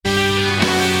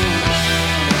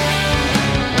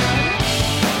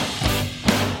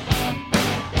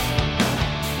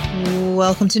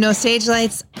welcome to No Stage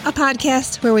Lights, a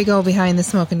podcast where we go behind the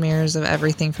smoke and mirrors of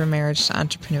everything from marriage to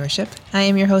entrepreneurship. I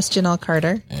am your host, Janelle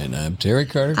Carter. And I'm Terry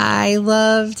Carter. I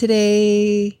love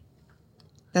today.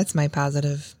 That's my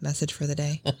positive message for the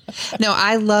day. No,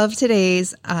 I love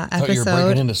today's episode. I thought you were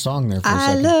breaking into song there for a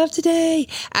second.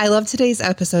 I love today's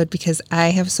episode because I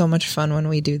have so much fun when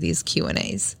we do these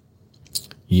Q&As.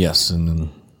 Yes, and then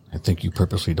I think you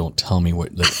purposely don't tell me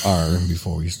what they are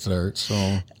before we start.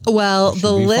 So, well,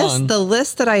 the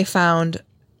list that I found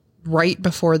right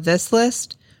before this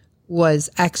list was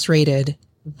X-rated.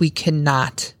 We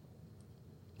cannot.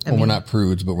 We're not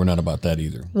prudes, but we're not about that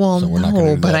either. Well, so we're not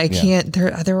no, but that. I can't.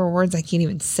 There were words I can't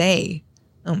even say.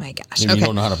 Oh my gosh! Maybe you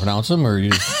don't know how to pronounce them, or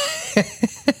you.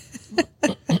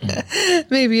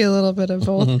 Maybe a little bit of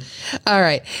both. All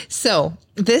right. So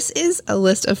this is a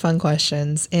list of fun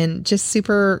questions and just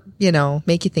super,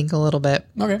 make you think a little bit.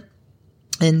 Okay.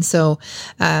 And so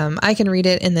I can read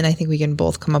it, and then I think we can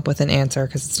both come up with an answer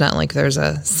because it's not like there's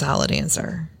a solid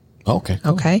answer. Okay.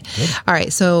 Cool. Okay. Good. All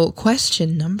right. So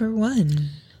question number 1.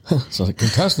 So the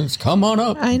contestants, come on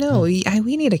up. I know. We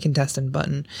need a contestant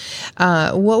button.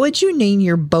 What would you name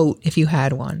your boat if you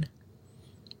had one?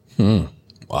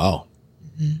 Wow.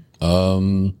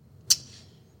 Mm-hmm.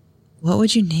 What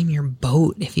would you name your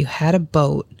boat if you had a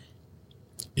boat?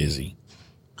 Izzy.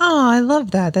 Oh, I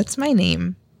love that. That's my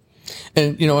name.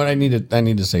 And you know what? I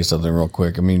need to say something real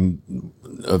quick. I mean,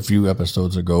 a few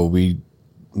episodes ago, we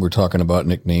were talking about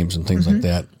nicknames and things like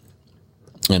that.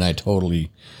 And I totally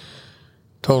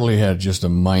had just a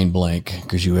mind blank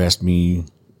because you asked me,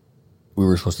 we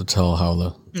were supposed to tell how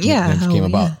the nicknames came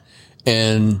about.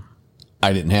 And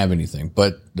I didn't have anything,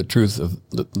 but the truth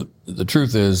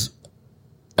is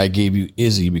I gave you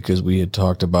Izzy because we had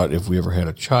talked about if we ever had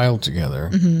a child together.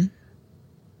 Mm-hmm.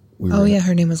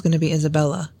 Her name was going to be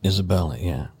Isabella. Isabella,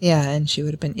 yeah. Yeah, and she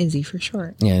would have been Izzy for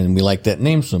short. Yeah, and we liked that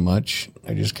name so much,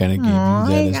 I just kind of gave you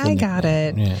that as the I got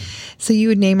it. Yeah. So you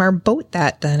would name our boat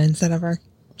that then instead of our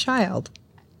child.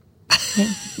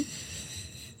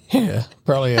 Yeah,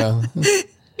 probably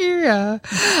Yeah,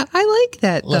 I like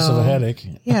that. Less of a headache.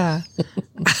 Yeah.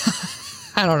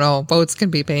 I don't know. Boats can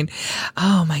be pain.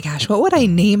 Oh my gosh. What would I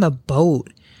name a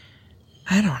boat?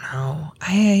 I don't know.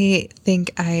 I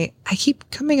think I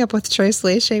keep coming up with Tres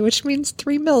Leche, which means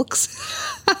 3 milks.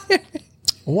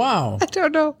 Wow. I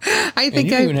don't know. I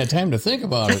think you even had time to think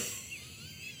about it.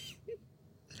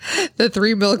 The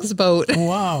 3 milks boat.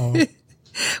 Wow.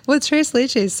 Well, Tres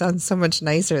Leche sounds so much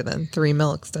nicer than 3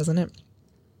 milks, doesn't it?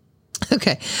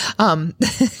 Okay.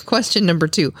 Question number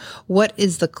 2. What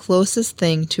is the closest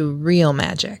thing to real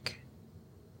magic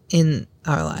in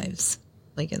our lives,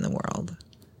 like in the world?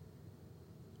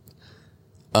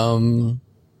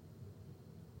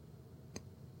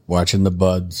 Watching the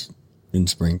buds in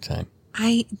springtime.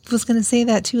 I was going to say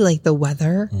that too, like the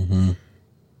weather. Mm-hmm.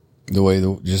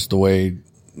 The way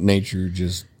nature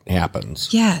just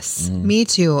happens. Yes, me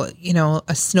too.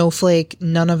 A snowflake,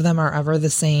 none of them are ever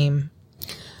the same.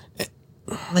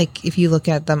 Like if you look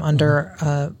at them under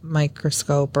a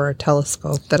microscope or a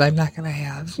telescope that I'm not going to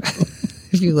have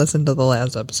if you listen to the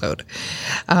last episode.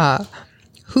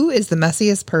 Who is the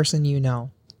messiest person you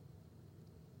know?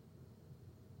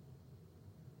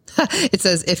 It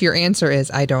says if your answer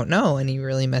is I don't know any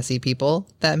really messy people,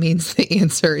 that means the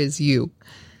answer is you.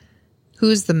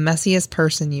 Who's the messiest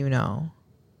person you know?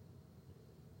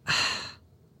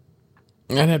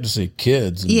 I'd have to say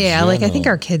kids. Yeah, like I think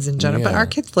our kids in general, but Yeah. our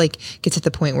kids get to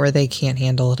the point where they can't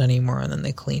handle it anymore and then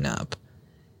they clean up.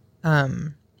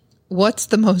 What's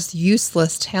the most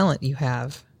useless talent you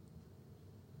have?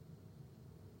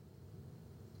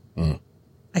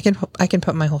 I can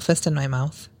put my whole fist in my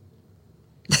mouth.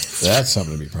 That's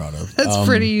something to be proud of. That's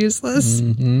pretty useless.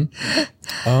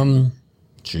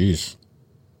 Jeez.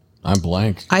 I'm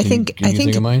blank. I think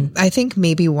think of mine? I think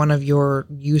maybe one of your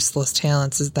useless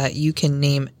talents is that you can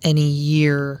name any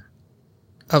year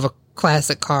of a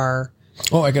classic car.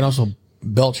 Oh, I can also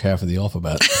belch half of the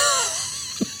alphabet.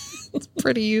 It's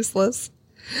pretty useless.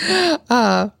 Where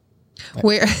I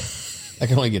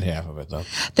can only get half of it though.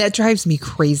 that drives me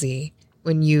crazy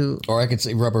when you. Or I could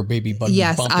say rubber baby button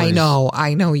Yes, bumpers. I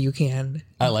know you can.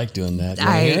 I like doing that. You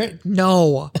wanna hear it?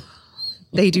 No,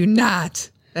 they do not.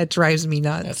 That drives me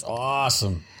nuts. That's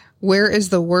awesome. Where is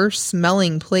the worst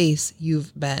smelling place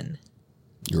you've been?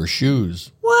 Your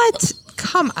shoes. What?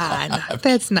 Come on.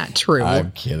 That's not true.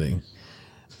 I'm kidding.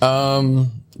 The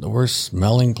worst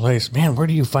smelling place. Man, where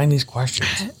do you find these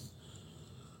questions?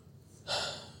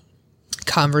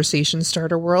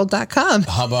 ConversationStarterWorld.com.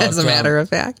 How about, as a matter of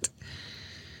fact.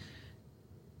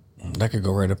 That could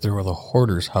go right up there with a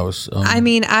hoarder's house. I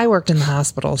mean, I worked in the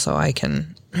hospital, so I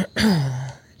can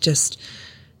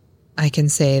I can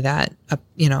say that,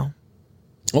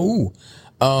 Oh,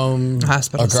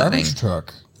 hospital a garbage setting.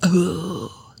 truck. Ooh.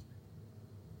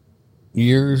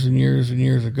 Years and years and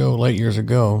years ago, late years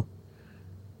ago,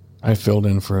 I filled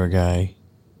in for a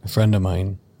friend of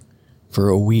mine, for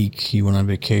a week. He went on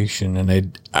vacation,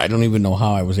 and I don't even know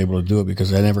how I was able to do it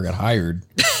because I never got hired.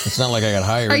 It's not like I got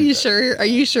hired. Are you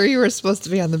sure you were supposed to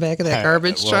be on the back of that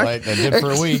garbage truck? I did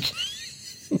for a week.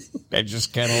 I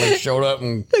just kind of like showed up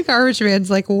and The garbage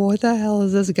man's like, what the hell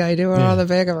is this guy doing on the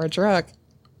back of our truck?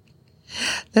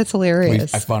 That's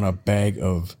hilarious. I found a bag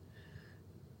of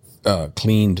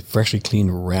freshly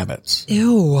cleaned rabbits.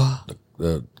 Ew.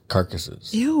 The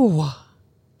carcasses. Ew.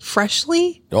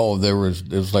 Freshly? Oh, it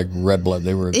was like red blood.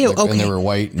 They were, Ew, okay. and they were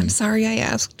white. And I'm sorry I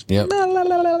asked. Yep. La, la,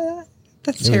 la, la, la.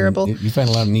 That's terrible. You find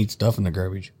a lot of neat stuff in the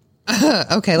garbage.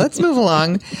 Okay, let's move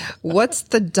along. What's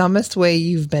the dumbest way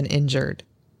you've been injured?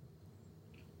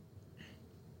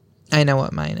 I know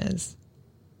what mine is.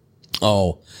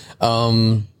 Oh,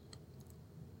 I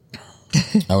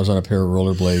was on a pair of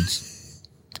rollerblades,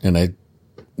 and I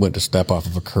went to step off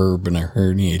of a curb, and I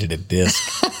herniated a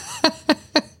disc.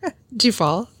 Did you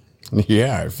fall?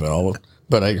 Yeah, I fell,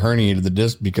 but I herniated the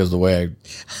disc because the way I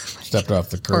stepped off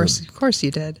the curb. Of course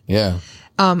you did. Yeah.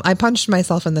 I punched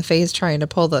myself in the face trying to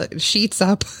pull the sheets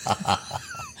up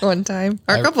one time,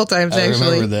 or a couple times, actually. I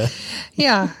remember that.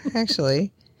 Yeah,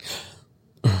 actually.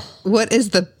 What is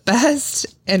the best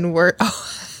and worst? Oh,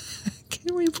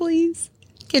 can we please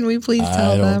tell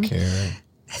them? I don't care.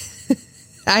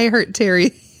 I hurt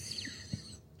Terry.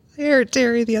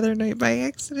 The other night by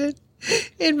accident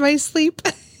in my sleep.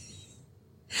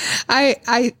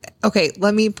 Okay,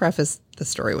 let me preface the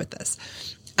story with this.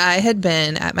 I had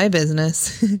been at my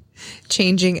business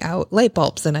changing out light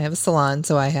bulbs, and I have a salon,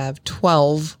 so I have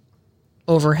 12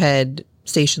 overhead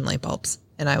station light bulbs,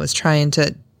 and I was trying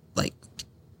to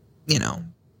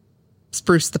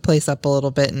spruce the place up a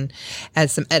little bit and add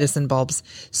some Edison bulbs.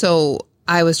 So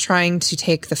I was trying to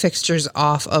take the fixtures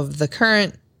off of the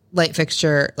current light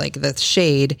fixture, like the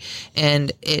shade,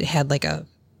 and it had like a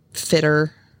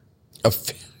fitter.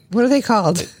 What are they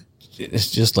called?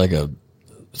 It's just like a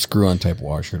screw-on type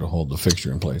washer to hold the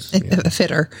fixture in place. A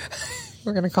fitter.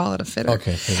 We're going to call it a fitter.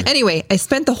 Okay. Fitter. Anyway, I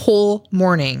spent the whole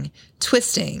morning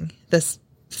twisting this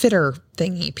fitter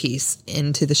thingy piece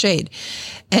into the shade.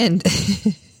 And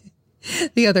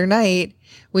the other night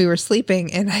we were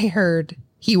sleeping and I heard,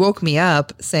 he woke me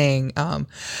up saying, ow,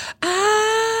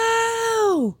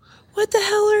 what the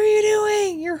hell are you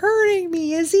doing? You're hurting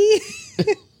me, Izzy.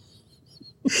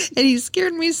 And he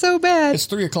scared me so bad. It's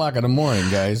 3:00 in the morning,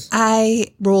 guys.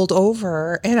 I rolled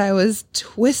over and I was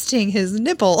twisting his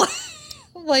nipple.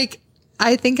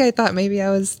 I think I thought maybe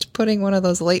I was putting one of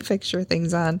those light fixture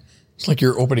things on. It's like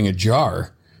you're opening a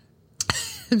jar.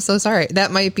 I'm so sorry.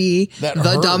 That might be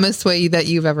the dumbest way that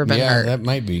you've ever been hurt. Yeah, that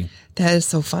might be. That is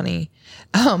so funny.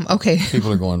 Okay.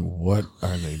 People are going, what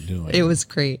are they doing? It was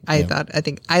great. I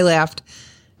think I laughed.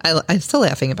 I'm still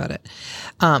laughing about it.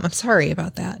 I'm sorry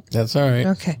about that. That's all right.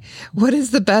 Okay. What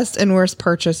is the best and worst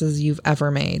purchases you've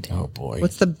ever made? Oh, boy.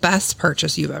 What's the best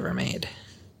purchase you've ever made?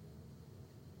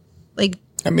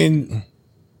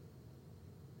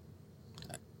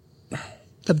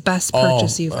 The best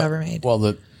purchase you've ever made.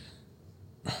 Well,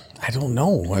 I don't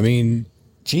know. I mean,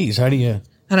 geez, how do you?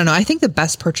 I don't know. I think the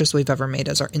best purchase we've ever made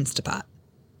is our Instapot.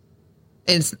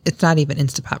 It's not even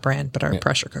Instapot brand, but our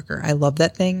pressure cooker. I love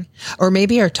that thing. Or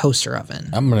maybe our toaster oven.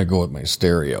 I'm going to go with my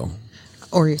stereo.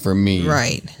 Or for me,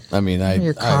 right? I mean,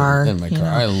 your car. In my car,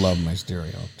 I love my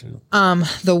stereo too.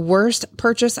 The worst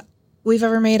purchase we've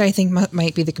ever made, I think,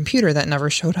 might be the computer that never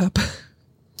showed up.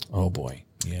 Oh boy,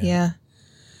 yeah.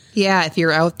 If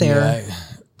you're out there,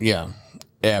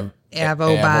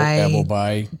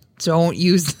 Avobuy. Don't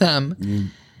use them. You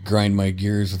grind my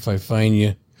gears if I find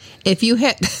you. If you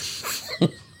had,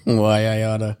 why I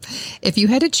oughta. If you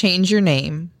had to change your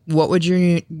name, what would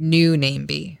your new name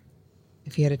be?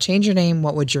 If you had to change your name,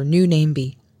 what would your new name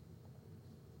be?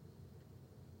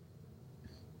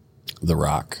 The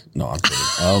Rock. No, I'm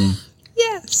kidding.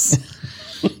 Yes.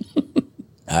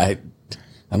 I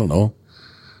don't know.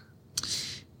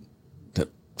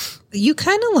 You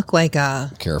kind of look like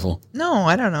a... Careful. No,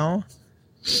 I don't know.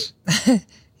 Kind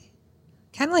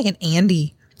of like an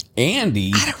Andy.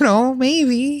 Andy? I don't know,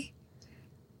 maybe.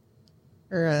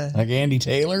 Or like Andy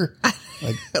Taylor?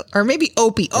 Or maybe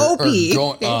Opie. Opie.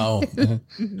 No, at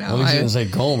least you didn't say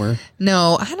Gomer.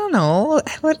 No, I don't know.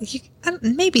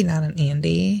 Maybe not an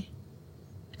Andy.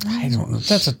 I don't know.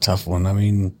 That's a tough one. I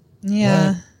mean...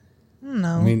 Yeah. I don't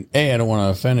know. I mean, I don't want to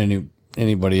offend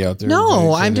anybody out there.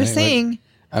 No, I'm just saying...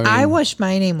 I wish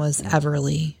my name was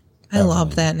Everly. I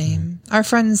love that name. Our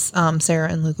friends,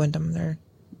 Sarah and Luke Wyndham, their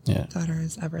Yeah. daughter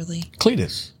is Everly.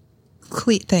 Cletus.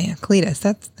 Cletus.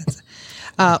 That's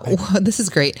this is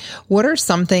great. What are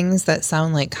some things that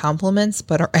sound like compliments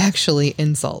but are actually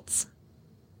insults?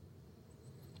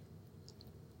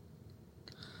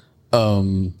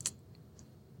 The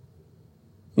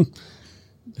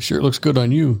shirt looks good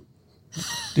on you.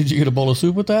 Did you get a bowl of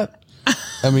soup with that?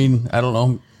 I mean, I don't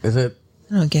know. Is it?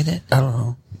 I don't get it. I don't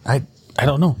know. I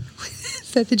don't know.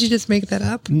 Did you just make that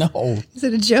up? No. Is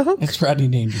it a joke? It's Rodney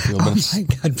Dangerfield. But Oh my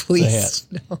God, please.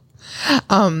 No.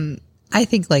 I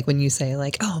think like when you say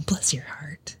like, oh, bless your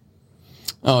heart.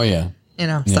 Oh, yeah. You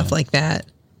know, stuff like that.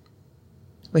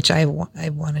 Which I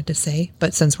wanted to say.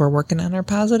 But since we're working on our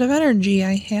positive energy,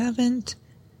 I haven't.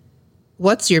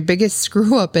 What's your biggest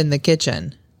screw up in the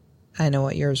kitchen? I know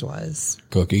what yours was.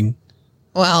 Cooking.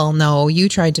 Well, no, you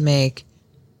tried to make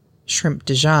shrimp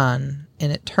Dijon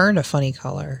and it turned a funny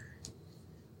color.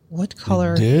 What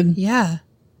color? It did? Yeah.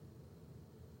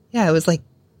 Yeah, it was like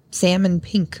salmon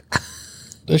pink.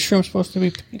 The shrimp's supposed to be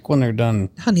pink when they're done.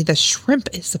 Honey, the shrimp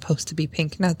is supposed to be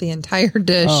pink, not the entire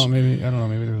dish. Oh, maybe, I don't know,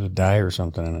 maybe there was a dye or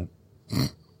something in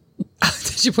it.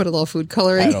 Did you put a little food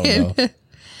coloring in?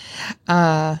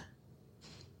 I don't know.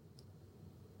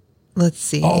 Let's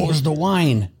see. Oh, it was the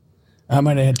wine. I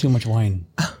might have had too much wine.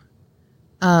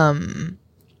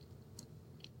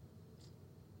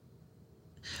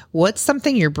 What's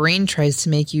something your brain tries to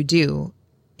make you do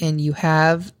and you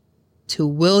have to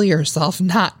will yourself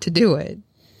not to do it?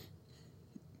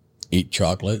 Eat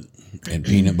chocolate and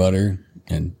peanut butter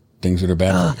and things that are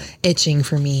bad. Itching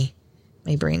for me.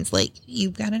 My brain's like,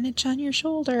 you've got an itch on your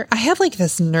shoulder. I have like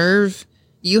this nerve.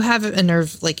 You have a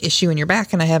nerve like issue in your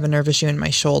back and I have a nerve issue in my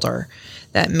shoulder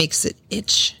that makes it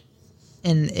itch.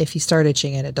 And if you start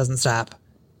itching it doesn't stop.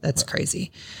 That's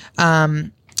crazy.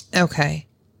 Okay.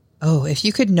 Oh, if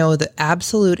you could know the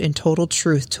absolute and total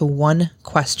truth to one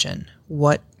question,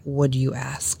 what would you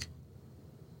ask?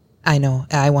 I know.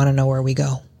 I want to know where we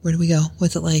go. Where do we go?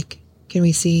 What's it like? Can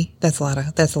we see? That's a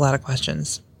lot of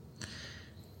questions.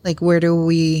 Like, where do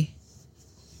we?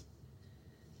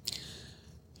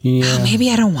 Yeah. Maybe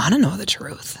I don't want to know the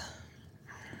truth.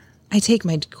 I take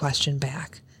my question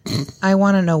back. I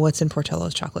want to know what's in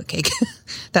Portillo's chocolate cake.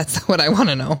 That's what I want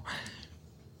to know.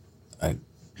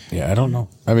 I don't know.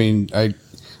 I mean, I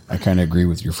kind of agree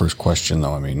with your first question,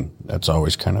 though. I mean, that's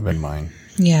always kind of been mine.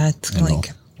 Yeah, it's You know,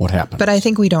 like, what happened? but I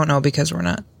think we don't know because we're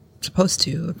not supposed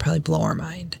to. It would probably blow our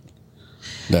mind.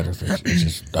 That or it's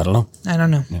just, I don't know. I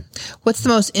don't know. Yeah. What's the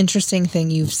most interesting thing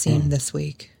you've seen this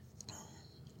week?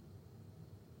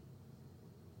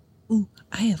 Ooh,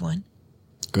 I have one.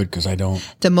 Good, because I don't.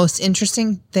 The most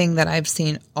interesting thing that I've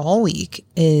seen all week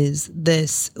is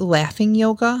this laughing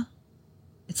yoga.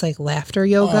 It's like laughter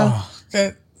yoga. Oh,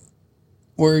 that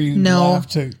where you No, laugh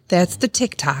to. that's the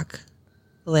TikTok,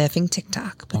 laughing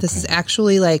TikTok. But this is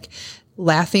actually like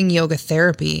laughing yoga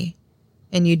therapy,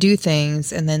 and you do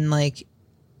things, and then like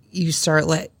you start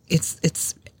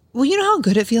it's. Well, you know how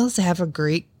good it feels to have a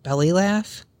great belly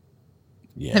laugh.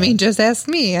 Yeah. I mean, just ask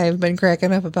me. I've been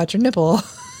cracking up about your nipple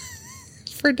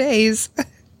for days.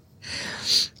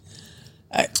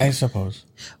 I suppose.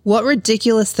 What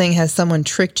ridiculous thing has someone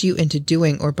tricked you into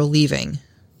doing or believing?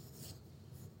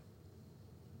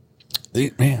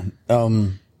 Man,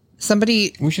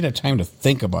 Somebody we should have time to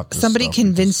think about this. Somebody stuff.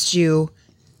 convinced you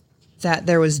that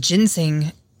there was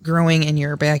ginseng growing in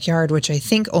your backyard, which I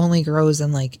think only grows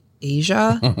in like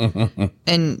Asia,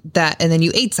 and then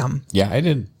you ate some. Yeah, I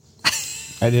did.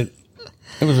 It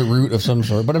was a root of some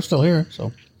sort, but I'm still here.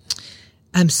 So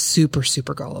I'm super,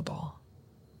 super gullible.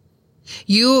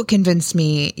 You convinced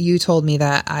me. You told me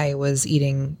that I was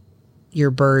eating your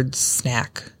bird's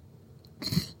snack,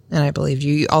 and I believed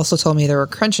you. You also told me there were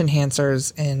crunch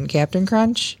enhancers in Captain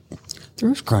Crunch there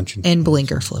was crunching and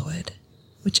blinker fluid,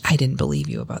 which I didn't believe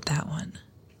you about that one.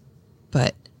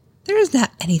 But there is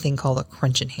not anything called a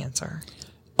crunch enhancer.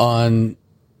 on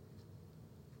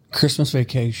Christmas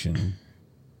Vacation.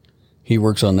 He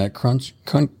works on that crunch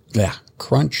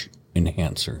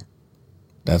enhancer.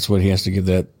 That's what he has to give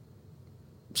that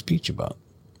speech about.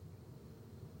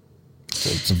 So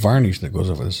it's a varnish that goes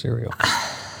over the cereal.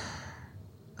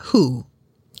 Who?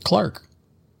 Clark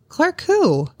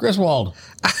Who? Griswold.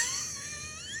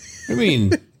 I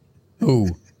mean, who?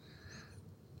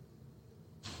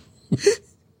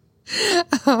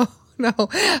 No,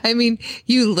 I mean,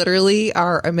 you literally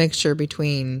are a mixture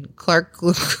between Clark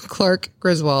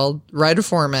Griswold, Red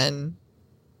Foreman,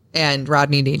 and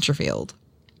Rodney Dangerfield.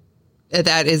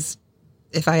 That is,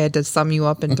 if I had to sum you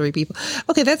up in three people.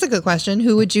 Okay, that's a good question.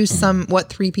 Who would you what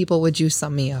three people would you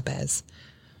sum me up as?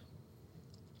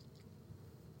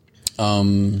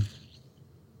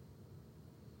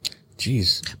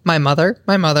 Jeez. My mother.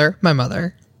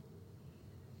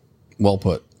 Well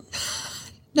put.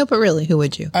 No, but really, who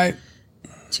would you?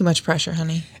 Too much pressure,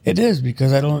 honey. It is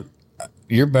because I don't.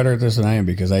 You're better at this than I am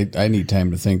because I need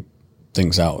time to think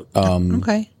things out.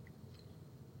 Okay.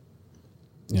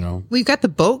 You know, We've got the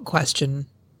boat question.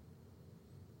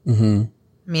 Mm-hmm.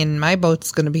 I mean, my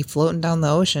boat's going to be floating down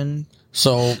the ocean.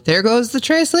 So there goes the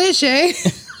Tres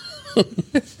Leches.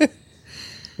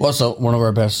 Well, so one of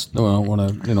our best, a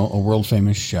world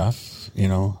famous chef.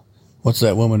 What's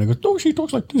that woman that goes? Oh, she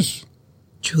talks like this.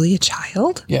 Julia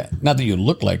Child? Yeah, not that you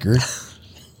look like her.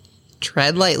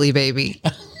 Tread lightly, baby.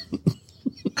 I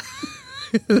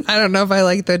don't know if I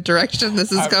like the direction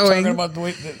this is going. Talking about the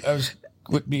way that I was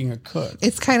quit being a cook.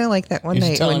 It's kind of like that one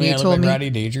night when you told me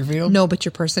Rodney Dangerfield. No, but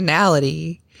your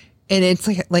personality, and it's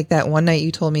like that one night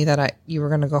you told me that you were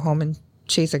going to go home and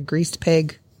chase a greased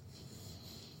pig.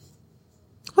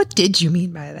 What did you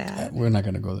mean by that? We're not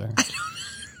going to go there.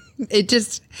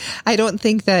 I don't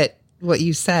think that what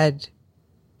you said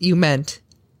you meant.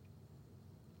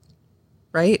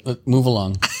 Right? Let's move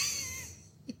along.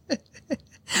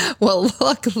 Well,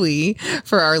 luckily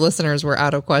for our listeners, we're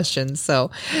out of questions.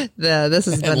 So this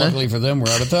has been luckily for them, we're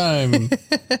out of time.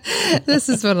 This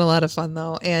has been a lot of fun,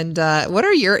 though. And what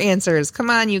are your answers? Come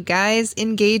on, you guys,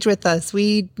 engage with us.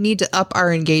 We need to up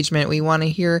our engagement. We want to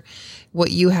hear what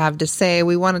you have to say.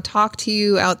 We want to talk to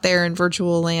you out there in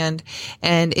virtual land.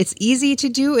 And it's easy to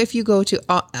do if you go to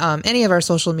any of our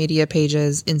social media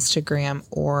pages, Instagram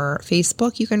or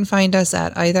Facebook. You can find us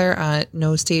at either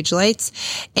No Stage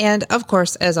Lights. And of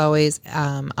course, as always,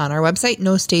 on our website,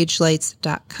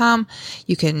 nostagelights.com,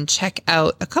 you can check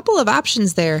out a couple of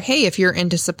options there. Hey, if you're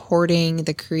into supporting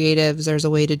the creatives, there's a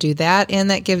way to do that. And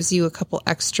that gives you a couple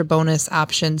extra bonus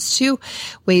options too,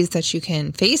 ways that you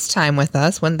can FaceTime with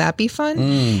us. Wouldn't that be fun?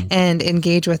 And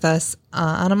engage with us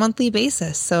on a monthly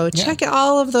basis. So check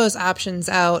all of those options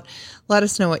out. Let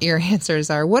us know what your answers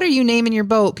are. What are you naming your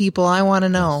boat, people? I want to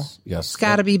know. Yes. It's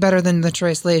got to be better than the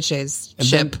Tres Leches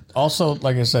ship. Also,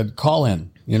 like I said, call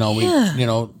in.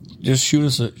 Just shoot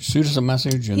us a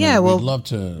message, and we'd love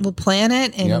to. We'll plan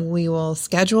it, and we will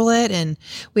schedule it, and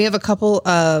we have a couple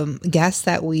guests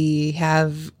that we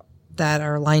have that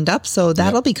are lined up, so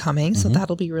that'll be coming. So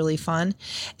that'll be really fun,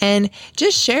 and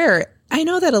just share. I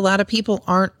know that a lot of people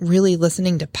aren't really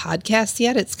listening to podcasts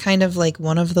yet. It's kind of like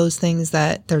one of those things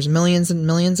that there's millions and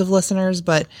millions of listeners,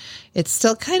 but it's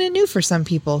still kind of new for some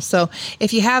people. So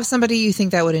if you have somebody you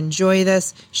think that would enjoy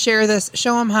this, share this,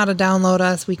 show them how to download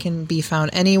us. We can be found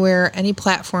anywhere, any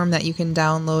platform that you can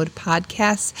download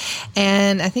podcasts.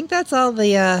 And I think that's all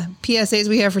the PSAs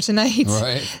we have for tonight.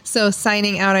 Right. So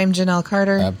signing out, I'm Janelle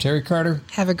Carter. I'm Terry Carter.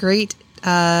 Have a great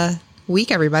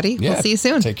week, everybody. We'll see you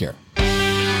soon. Take care.